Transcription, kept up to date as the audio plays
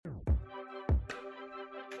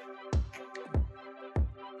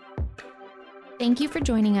Thank you for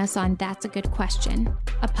joining us on That's a Good Question,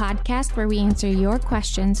 a podcast where we answer your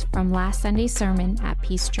questions from last Sunday's sermon at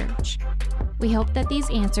Peace Church. We hope that these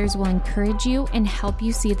answers will encourage you and help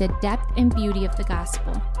you see the depth and beauty of the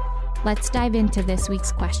gospel. Let's dive into this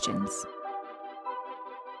week's questions.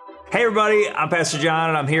 Hey everybody, I'm Pastor John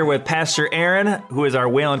and I'm here with Pastor Aaron, who is our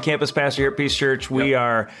Wayland campus pastor here at Peace Church. We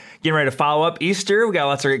are getting ready to follow up Easter. We got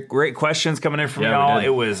lots of great questions coming in from y'all. It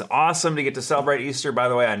was awesome to get to celebrate Easter. By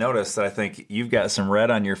the way, I noticed that I think you've got some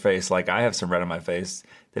red on your face like I have some red on my face.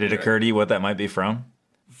 Did it occur to you what that might be from?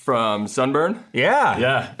 From sunburn?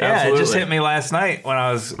 Yeah, absolutely. It just hit me last night when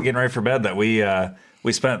I was getting ready for bed that we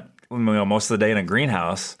spent most of the day in a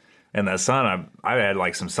greenhouse. And that sun, I had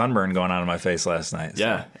like some sunburn going on in my face last night. So.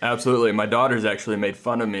 Yeah, absolutely. My daughters actually made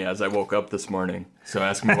fun of me as I woke up this morning. So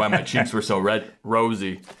asking me why my cheeks were so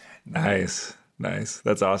rosy. Nice.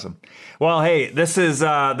 That's awesome. Well, hey, this is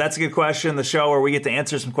That's a Good Question, the show where we get to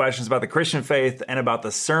answer some questions about the Christian faith and about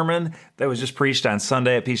the sermon that was just preached on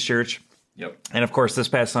Sunday at Peace Church. Yep. And of course, this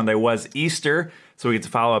past Sunday was Easter, so we get to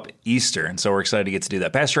follow up Easter. And so we're excited to get to do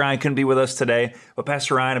that. Pastor Ryan couldn't be with us today, but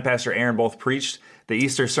Pastor Ryan and Pastor Aaron both preached the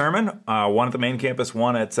Easter sermon, one at the main campus,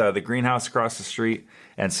 one at the greenhouse across the street.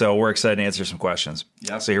 And so we're excited to answer some questions.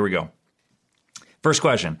 Yep. So here we go. First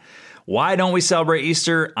question. Why don't we celebrate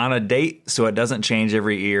Easter on a date so it doesn't change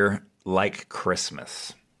every year like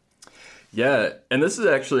Christmas? Yeah, and this is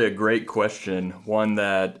actually a great question, one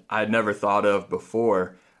that I'd never thought of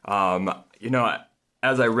before.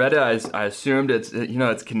 As I read it, I assumed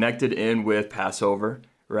it's connected in with Passover,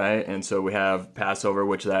 right? And so we have Passover,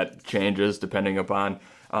 which that changes depending upon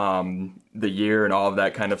the year and all of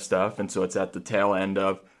that kind of stuff. And so it's at the tail end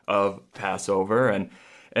of Passover.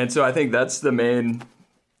 And so I think that's the main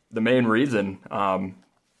reason.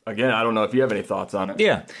 Again, I don't know if you have any thoughts on it.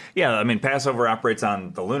 Yeah. I mean, Passover operates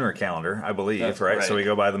on the lunar calendar, I believe, That's right? right? So we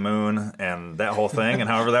go by the moon and that whole thing, and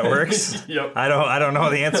however that works. Yep. I don't know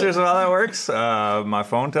the answers of how that works. My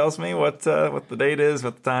phone tells me what the date is,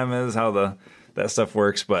 what the time is, how that stuff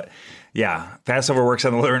works. But yeah, Passover works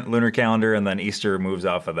on the lunar calendar, and then Easter moves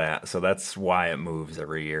off of that. So that's why it moves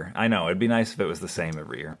every year. I know it'd be nice if it was the same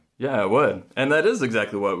every year. Yeah, it would, and that is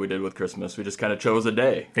exactly what we did with Christmas. We just kind of chose a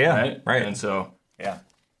day. Yeah, right. And so yeah,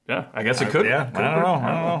 I guess it could. I don't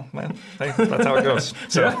know, man. That's how it goes.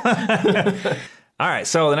 So. All right,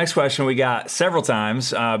 so the next question we got several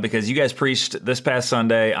times because you guys preached this past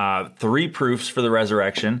Sunday 3 proofs for the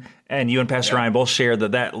resurrection, and you and Pastor Ryan both shared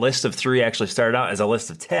that list of 3 actually started out as a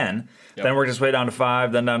list of 10. Yep. Then worked its way down to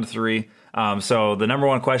 5, then down to 3. So the number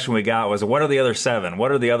one question we got was, what are the other 7?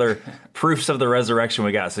 What are the other proofs of the resurrection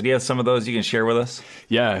we got? So do you have some of those you can share with us?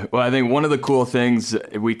 Yeah, well, I think one of the cool things,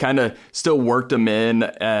 we kind of still worked them in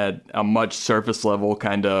at a much surface level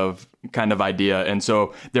kind of idea. And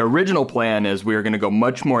so the original plan is we were going to go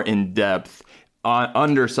much more in depth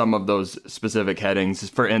under some of those specific headings.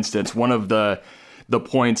 For instance, one of the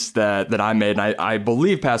points that I made, and I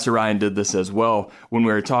believe Pastor Ryan did this as well, when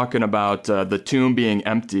we were talking about the tomb being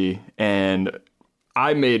empty, and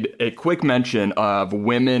I made a quick mention of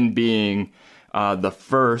women being the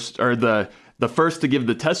first to give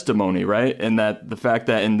the testimony, right? And that the fact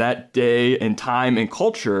that in that day and time and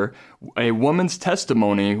culture, a woman's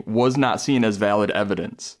testimony was not seen as valid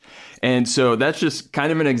evidence. And so that's just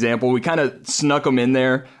kind of an example. We kind of snuck them in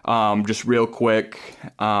there just real quick.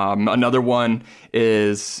 Another one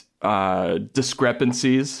is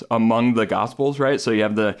discrepancies among the Gospels, right? So you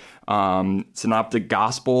have the synoptic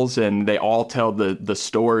Gospels, and they all tell the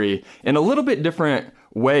story in a little bit different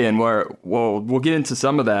way. And we'll get into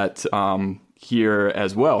some of that here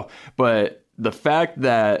as well. But the fact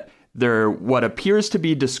that what appears to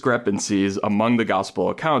be discrepancies among the gospel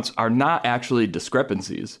accounts are not actually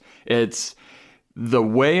discrepancies. It's the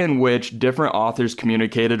way in which different authors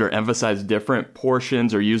communicated or emphasized different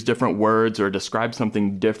portions or used different words or described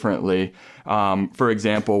something differently. For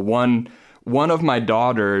example, one of my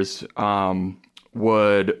daughters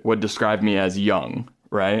would describe me as young.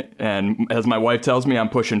 Right. And as my wife tells me, I'm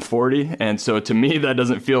pushing 40. And so to me, that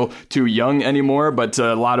doesn't feel too young anymore. But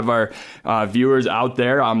to a lot of our viewers out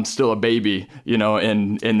there, I'm still a baby,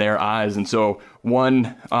 in their eyes. And so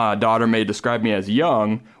one daughter may describe me as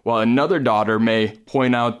young, while another daughter may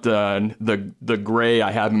point out the gray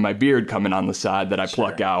I have in my beard coming on the side that I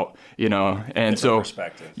pluck out, And different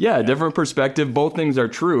perspective. Yeah, different perspective. Both things are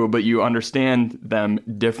true, but you understand them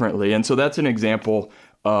differently. And so that's an example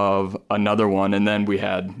of another one. And then we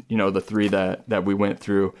had, the 3 that we went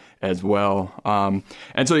through as well.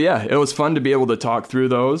 And so, yeah, it was fun to be able to talk through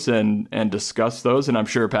those and discuss those. And I'm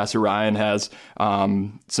sure Pastor Ryan has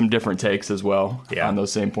some different takes as well on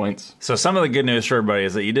those same points. So some of the good news for everybody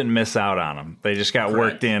is that you didn't miss out on them. They just got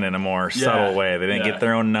worked in a more subtle way. They didn't get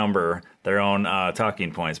their own number, their own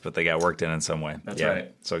talking points, but they got worked in some way. That's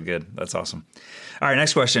right. So good. That's awesome. All right,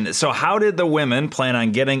 next question. So how did the women plan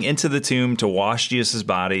on getting into the tomb to wash Jesus'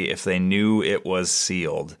 body if they knew it was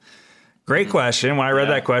sealed? Great question. When I read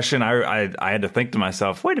that question, I had to think to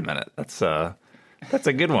myself, wait a minute, that's a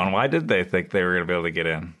good one. Why did they think they were going to be able to get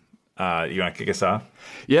in? You want to kick us off?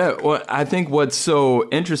 Yeah, well, I think what's so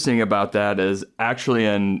interesting about that is actually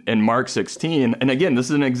in Mark 16, and again, this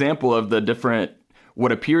is an example of the different,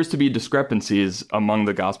 what appears to be discrepancies among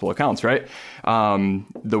the gospel accounts, right?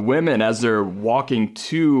 The women, as they're walking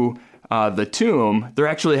to the tomb, they're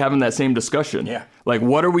actually having that same discussion. Yeah. Like,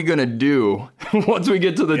 what are we going to do once we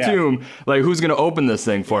get to the tomb? Like, who's going to open this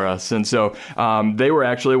thing for us? And so they were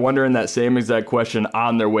actually wondering that same exact question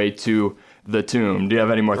on their way to the tomb. Do you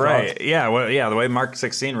have any more thoughts? Right. Yeah. Well, the way Mark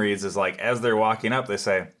 16 reads is like, as they're walking up, they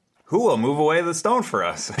say, who will move away the stone for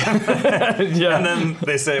us? And then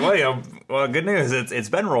they say, well, good news, it's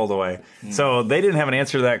been rolled away. So they didn't have an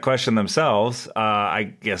answer to that question themselves.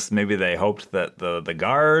 I guess maybe they hoped that the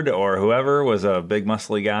guard or whoever was a big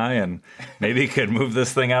muscly guy and maybe could move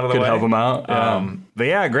this thing out of the way. Could help them out. But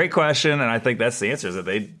yeah, great question. And I think that's the answer, is that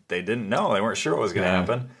they didn't know. They weren't sure what was going to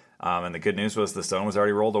happen. And the good news was the stone was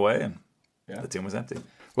already rolled away and the tomb was empty.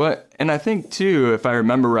 Well, and I think too, if I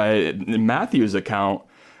remember right, in Matthew's account,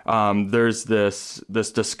 there's this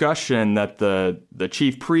discussion that the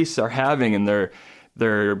chief priests are having, and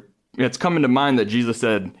they're it's coming to mind that Jesus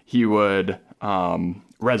said he would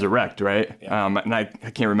resurrect, right? Yeah. And I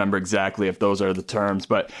can't remember exactly if those are the terms,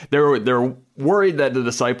 but they're worried that the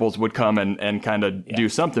disciples would come and kind of do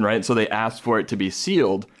something, right? So they asked for it to be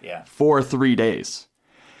sealed for 3 days.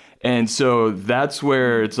 And so that's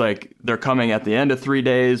where it's like they're coming at the end of 3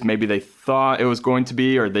 days. Maybe they thought it was going to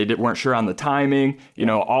be, or they weren't sure on the timing,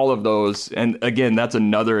 all of those. And again, that's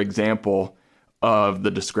another example of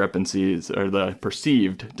the discrepancies, or the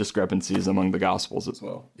perceived discrepancies among the Gospels as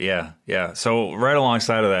well. Yeah, yeah. So right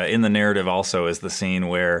alongside of that, in the narrative also is the scene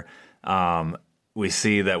where we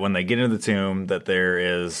see that when they get into the tomb, that there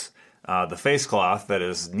is the face cloth that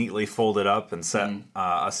is neatly folded up and set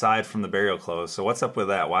aside from the burial clothes. So what's up with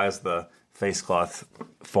that? Why is the face cloth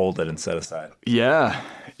folded and set aside? Yeah.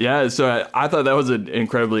 So I thought that was an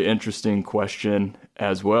incredibly interesting question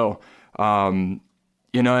as well. And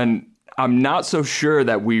I'm not so sure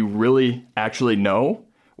that we really actually know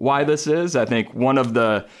why this is. I think one of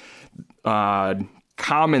the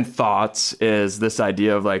common thoughts is this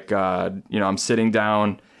idea of like, I'm sitting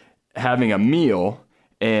down having a meal,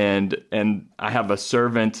 and I have a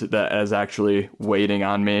servant that is actually waiting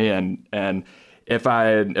on me, and if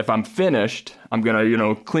I'm finished, I'm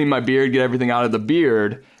gonna clean my beard, get everything out of the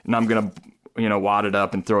beard, and I'm gonna wad it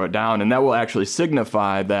up and throw it down, and that will actually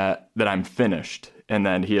signify that I'm finished, and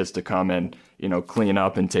then he has to come and clean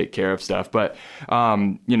up and take care of stuff. But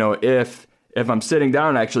if I'm sitting down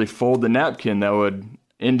and actually fold the napkin, that would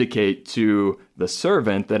indicate to the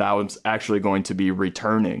servant that I was actually going to be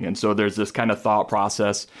returning. And so there's this kind of thought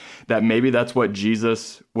process that maybe that's what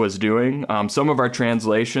Jesus was doing. Some of our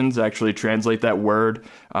translations actually translate that word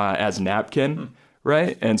as napkin,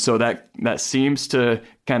 right? And so that seems to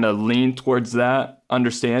kind of lean towards that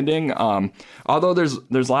understanding. Although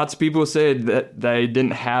there's lots of people who say that they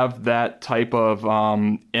didn't have that type of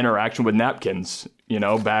interaction with napkins,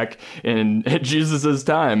 back in Jesus's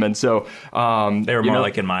time. And so they were more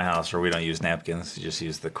like in my house, where we don't use napkins. You just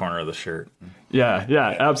use the corner of the shirt. Yeah,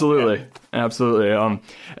 absolutely. Absolutely.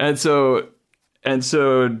 And so,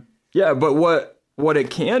 but what it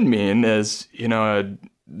can mean is,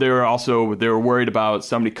 they were worried about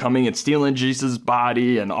somebody coming and stealing Jesus'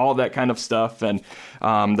 body and all that kind of stuff. And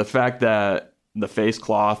the fact that the face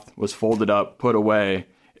cloth was folded up, put away,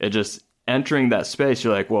 it just entering that space,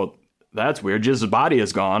 you're like, well, that's weird. Jesus' body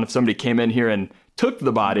is gone. If somebody came in here and took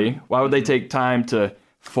the body, why would they take time to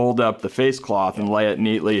fold up the face cloth and lay it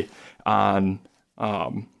neatly on,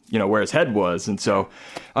 where his head was? And so,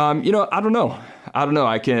 I don't know.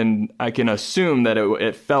 I can assume that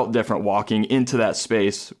it felt different walking into that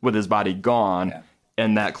space with his body gone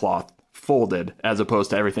and that cloth folded, as opposed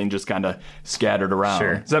to everything just kind of scattered around.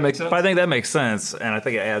 Sure. Does that make sense? But I think that makes sense, and I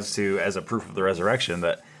think it adds to, as a proof of the resurrection,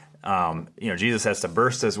 that Jesus has to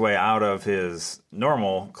burst his way out of his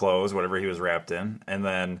normal clothes, whatever he was wrapped in, and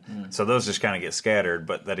then so those just kind of get scattered,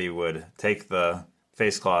 but that he would take the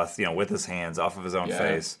face cloth, with his hands off of his own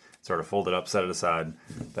face, sort of fold it up, set it aside.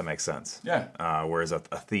 That makes sense. Yeah. Whereas a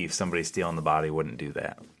thief, somebody stealing the body, wouldn't do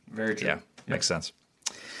that. Very true. Yeah, makes sense.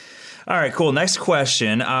 All right, cool. Next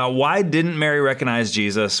question. Why didn't Mary recognize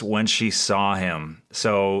Jesus when she saw him?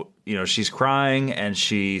 So, she's crying and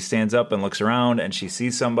she stands up and looks around and she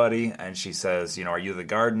sees somebody and she says, are you the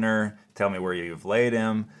gardener? Tell me where you've laid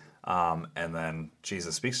him. And then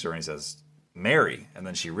Jesus speaks to her and he says, Mary. And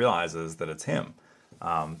then she realizes that it's him.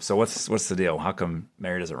 So what's the deal? How come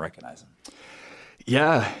Mary doesn't recognize him?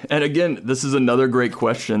 Yeah. And again, this is another great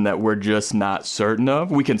question that we're just not certain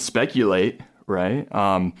of. We can speculate, right?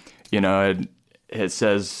 It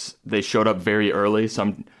says they showed up very early.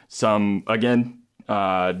 Some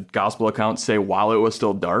gospel accounts say while it was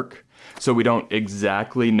still dark. So we don't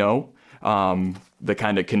exactly know the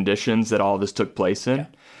kind of conditions that all this took place in.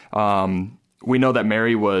 Yeah. We know that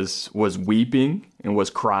Mary was weeping and was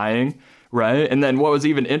crying, right? And then what was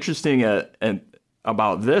even interesting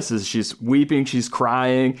about this is she's weeping, she's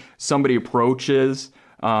crying, somebody approaches.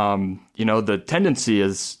 The tendency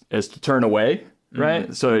is to turn away. Right.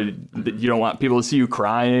 Mm-hmm. So you don't want people to see you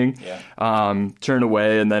crying, turn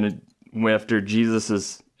away. And then after Jesus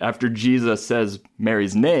says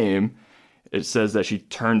Mary's name, it says that she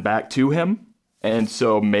turned back to him. And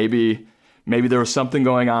so maybe there was something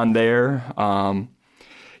going on there.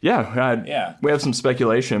 We have some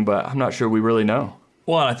speculation, but I'm not sure we really know.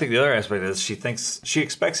 Well, I think the other aspect is she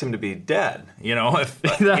expects him to be dead. That's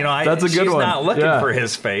a good one. She's not looking for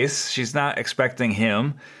his face. She's not expecting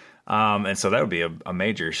him. And so that would be a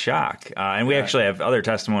major shock. And we actually have other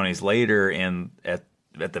testimonies later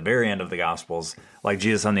at the very end of the Gospels, like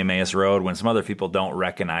Jesus on the Emmaus Road, when some other people don't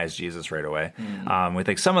recognize Jesus right away. We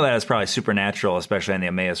think some of that is probably supernatural, especially on the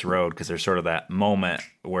Emmaus Road, because there's sort of that moment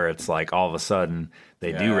where it's like all of a sudden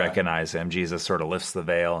they do recognize him. Jesus sort of lifts the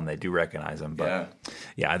veil and they do recognize him. But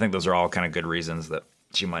I think those are all kind of good reasons that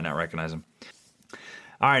she might not recognize him.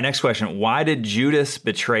 All right, next question. Why did Judas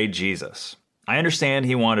betray Jesus? I understand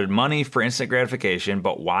he wanted money for instant gratification,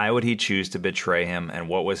 but why would he choose to betray him, and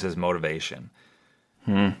what was his motivation?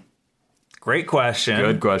 Great question.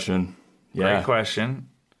 Good question. Yeah. Great question.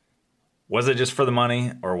 Was it just for the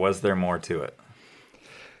money, or was there more to it?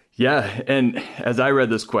 Yeah, and as I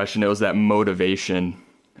read this question, it was that motivation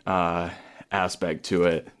aspect to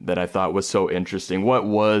it that I thought was so interesting. What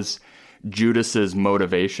was Judas's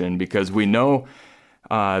motivation? Because we know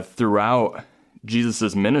throughout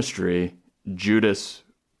Jesus's ministry, Judas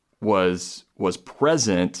was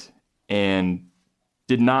present and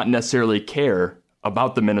did not necessarily care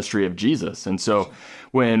about the ministry of Jesus. And so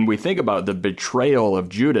when we think about the betrayal of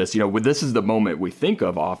Judas, this is the moment we think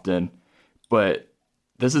of often, but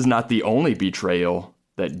this is not the only betrayal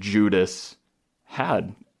that Judas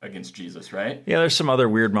had against Jesus, right? Yeah, there's some other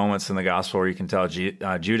weird moments in the gospel where you can tell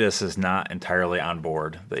Judas is not entirely on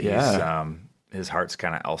board, that his heart's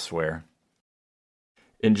kind of elsewhere.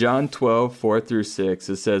 In John 12:4-6,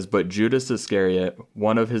 it says, "But Judas Iscariot,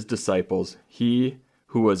 one of his disciples, he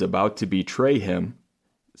who was about to betray him,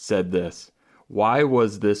 said this, 'Why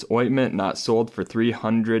was this ointment not sold for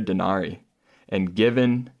 300 denarii and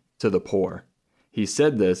given to the poor?' He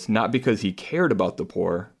said this not because he cared about the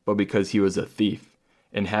poor, but because he was a thief,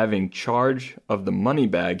 and having charge of the money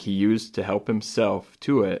bag he used to help himself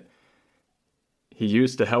to it. He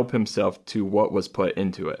used to help himself to what was put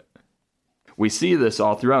into it." We see this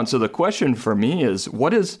all throughout. And so the question for me is,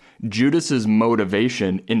 what is Judas's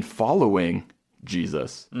motivation in following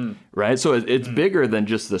Jesus? Right? So it's bigger than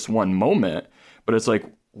just this one moment, but it's like,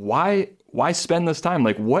 why spend this time?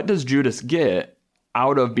 Like, what does Judas get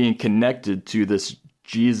out of being connected to this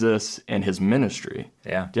Jesus and his ministry?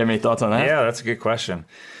 Yeah. Do you have any thoughts on that? Yeah, that's a good question.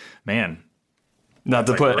 Man. Not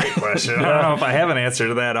to put. Great question. I don't know if I have an answer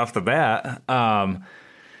to that off the bat.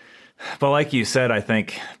 But like you said, I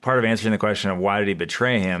think part of answering the question of why did he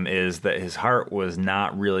betray him is that his heart was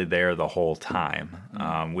not really there the whole time.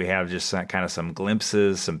 We have just kind of some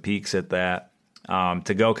glimpses, some peeks at that.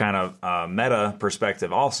 To go kind of meta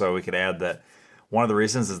perspective also, we could add that one of the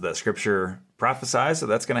reasons is that Scripture prophesies that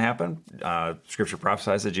that's going to happen. Scripture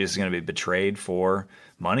prophesies that Jesus is going to be betrayed for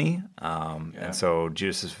money. And so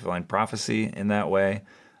Judas is fulfilling prophecy in that way.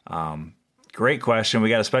 Great question. We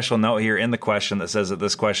got a special note here in the question that says that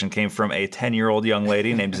this question came from a 10-year-old young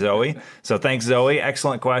lady named Zoe. So thanks, Zoe.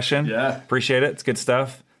 Excellent question. Yeah. Appreciate it. It's good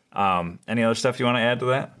stuff. Any other stuff you want to add to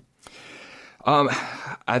that?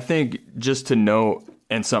 I think just to note,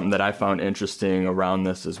 and something that I found interesting around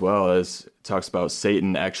this as well, is it talks about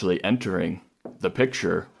Satan actually entering the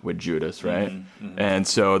picture with Judas, right? Mm-hmm. And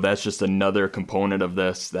so that's just another component of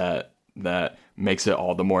this that makes it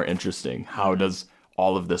all the more interesting. How does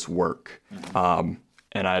all of this work?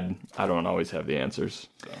 and I don't always have the answers.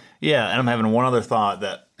 So. Yeah, and I'm having one other thought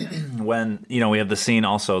that when, we have the scene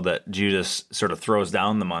also that Judas sort of throws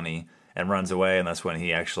down the money and runs away, and that's when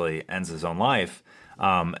he actually ends his own life.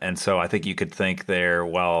 And so I think you could think there,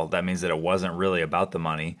 well, that means that it wasn't really about the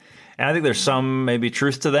money. And I think there's some maybe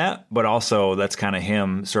truth to that, but also that's kind of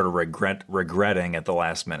him sort of regretting at the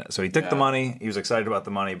last minute. So he took the money, he was excited about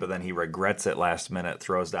the money, but then he regrets it last minute,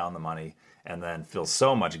 throws down the money, and then feels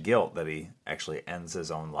so much guilt that he actually ends his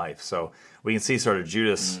own life. So we can see sort of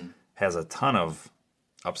Judas has a ton of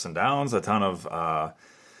ups and downs, a ton of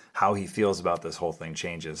how he feels about this whole thing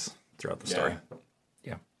changes throughout the story.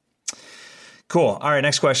 Yeah. Cool. All right,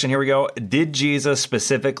 next question. Here we go. Did Jesus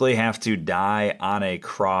specifically have to die on a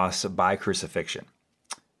cross by crucifixion?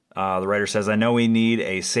 The writer says, I know we need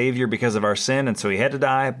a Savior because of our sin, and so he had to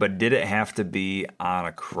die, but did it have to be on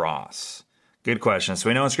a cross? Good question. So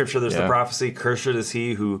we know in Scripture there's the prophecy, cursed is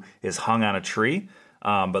he who is hung on a tree.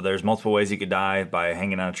 But there's multiple ways you could die by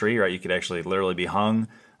hanging on a tree, right? You could actually literally be hung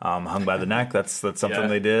by the neck. That's something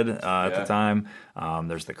they did at the time.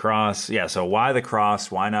 There's the cross. Yeah, so why the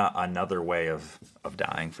cross? Why not another way of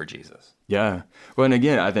dying for Jesus? Yeah. Well, and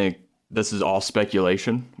again, I think this is all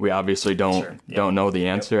speculation. We obviously don't know the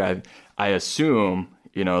answer. I assume,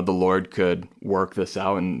 the Lord could work this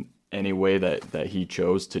out in any way that he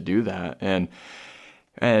chose to do that.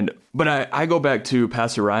 But I go back to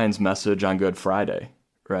Pastor Ryan's message on Good Friday,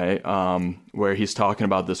 right? Where he's talking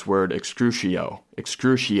about this word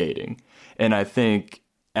excruciating. And I think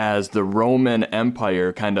as the Roman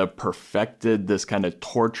Empire kind of perfected this kind of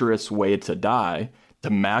torturous way to die to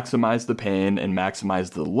maximize the pain and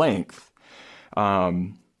maximize the length.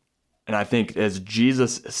 And I think as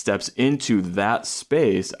Jesus steps into that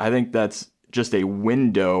space, I think that's just a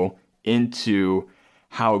window into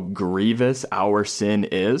how grievous our sin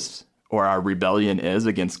is or our rebellion is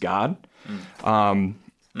against God. And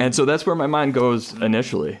so that's where my mind goes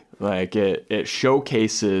initially. Like it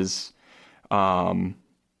showcases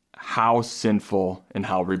how sinful and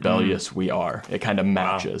how rebellious we are. It kind of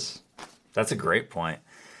matches. Wow. That's a great point.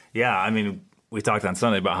 Yeah, I mean, we talked on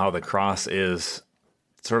Sunday about how the cross is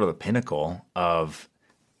sort of the pinnacle of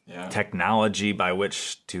technology by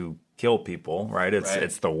which to kill people, right?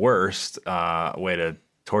 It's the worst way to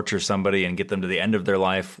torture somebody and get them to the end of their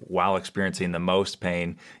life while experiencing the most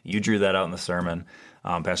pain. You drew that out in the sermon.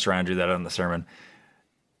 Pastor Ryan drew that out in the sermon.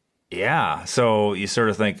 Yeah, so you sort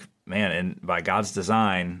of think, man, and by God's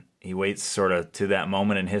design, he waits sort of to that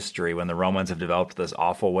moment in history when the Romans have developed this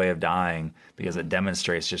awful way of dying because it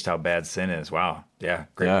demonstrates just how bad sin is. Wow. Yeah,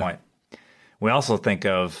 great point. We also think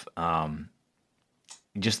of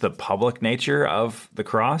just the public nature of the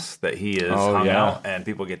cross, that he is hung out and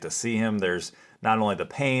people get to see him. There's not only the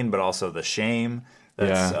pain, but also the shame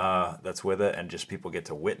that's with it, and just people get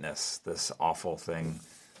to witness this awful thing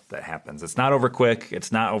that happens. It's not over quick.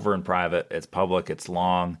 It's not over in private. It's public. It's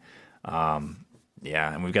long.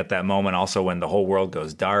 And we've got that moment also when the whole world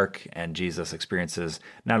goes dark and Jesus experiences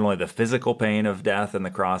not only the physical pain of death and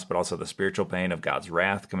the cross, but also the spiritual pain of God's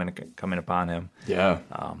wrath coming upon him. Yeah.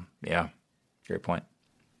 Great point.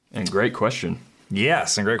 And great question.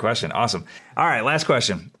 Yes, and great question. Awesome. All right, last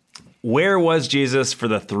question. Where was Jesus for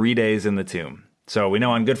the 3 days in the tomb? So we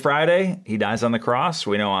know on Good Friday, he dies on the cross.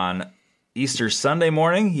 We know on Easter Sunday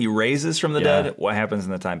morning, he raises from the dead. What happens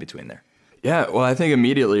in the time between there? Yeah, well, I think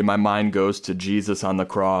immediately my mind goes to Jesus on the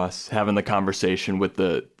cross, having the conversation with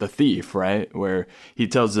the thief, right? Where he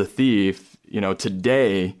tells the thief,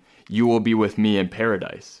 today you will be with me in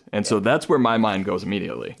paradise. And so that's where my mind goes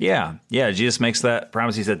immediately. Yeah, Jesus makes that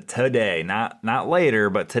promise. He said, today, not later,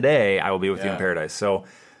 but today I will be with you in paradise. So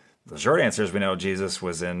the short answer is we know Jesus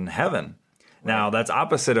was in heaven. Now, that's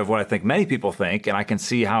opposite of what I think many people think, and I can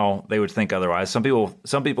see how they would think otherwise. Some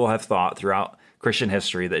people have thought throughout Christian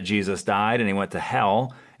history that Jesus died and he went to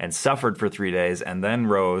hell and suffered for 3 days and then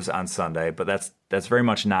rose on Sunday, but that's very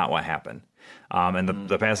much not what happened. And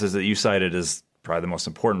the passage that you cited is probably the most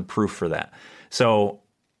important proof for that. So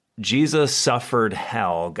Jesus suffered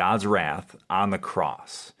hell, God's wrath, on the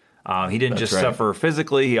cross. He didn't just suffer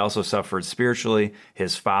physically, he also suffered spiritually.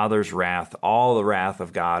 His Father's wrath, all the wrath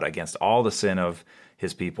of God against all the sin of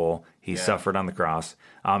his people, he suffered on the cross.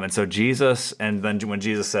 And so Jesus, and then when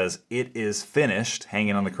Jesus says, it is finished,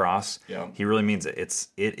 hanging on the cross, he really means it.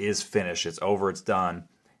 It is finished. It's over. It's done.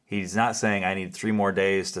 He's not saying, I need 3 more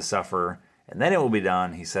days to suffer, and then it will be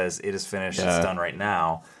done. He says, it is finished. It's done right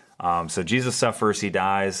now. So Jesus suffers, he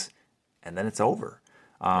dies, and then it's over.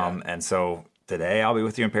 And for today I'll be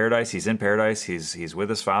with you in paradise. He's in paradise. He's with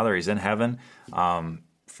his Father. He's in heaven.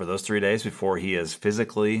 For for those 3 days before he is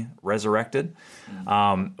physically resurrected.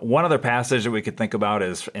 One other passage that we could think about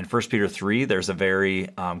is in 1 Peter 3, there's a very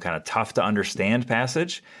kind of tough to understand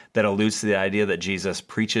passage that alludes to the idea that Jesus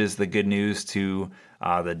preaches the good news to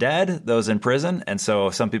the dead, those in prison. And so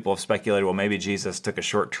some people have speculated, well, maybe Jesus took a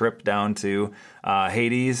short trip down to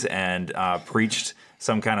Hades and preached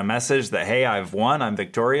some kind of message that, hey, I've won, I'm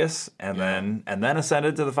victorious, and then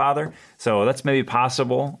ascended to the Father. So that's maybe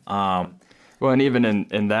possible. Well, and even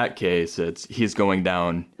in that case, he's going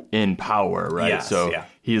down in power, right? Yes, so yeah.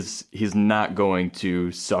 he's not going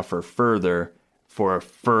to suffer further for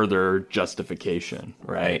further justification,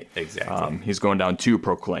 right? Exactly. He's going down to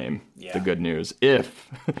proclaim the good news, if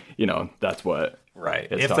that's what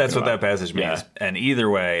if that's what that passage means. Yeah. And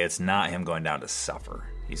either way, it's not him going down to suffer.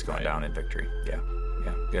 He's going down in victory. Yeah,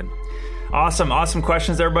 good. Awesome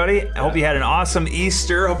questions, everybody. I hope you had an awesome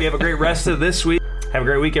Easter. Hope you have a great rest of this week. Have a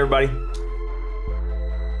great week, everybody.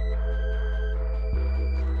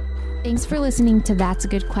 Thanks for listening to That's a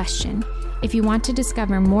Good Question. If you want to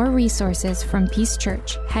discover more resources from Peace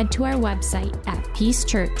Church, head to our website at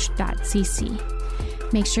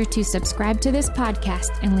peacechurch.cc. Make sure to subscribe to this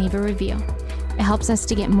podcast and leave a review. It helps us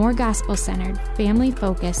to get more gospel-centered,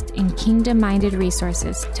 family-focused, and kingdom-minded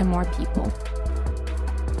resources to more people.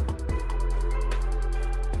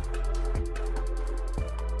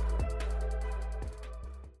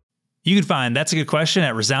 You can find That's a Good Question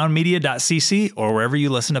at resoundmedia.cc or wherever you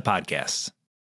listen to podcasts.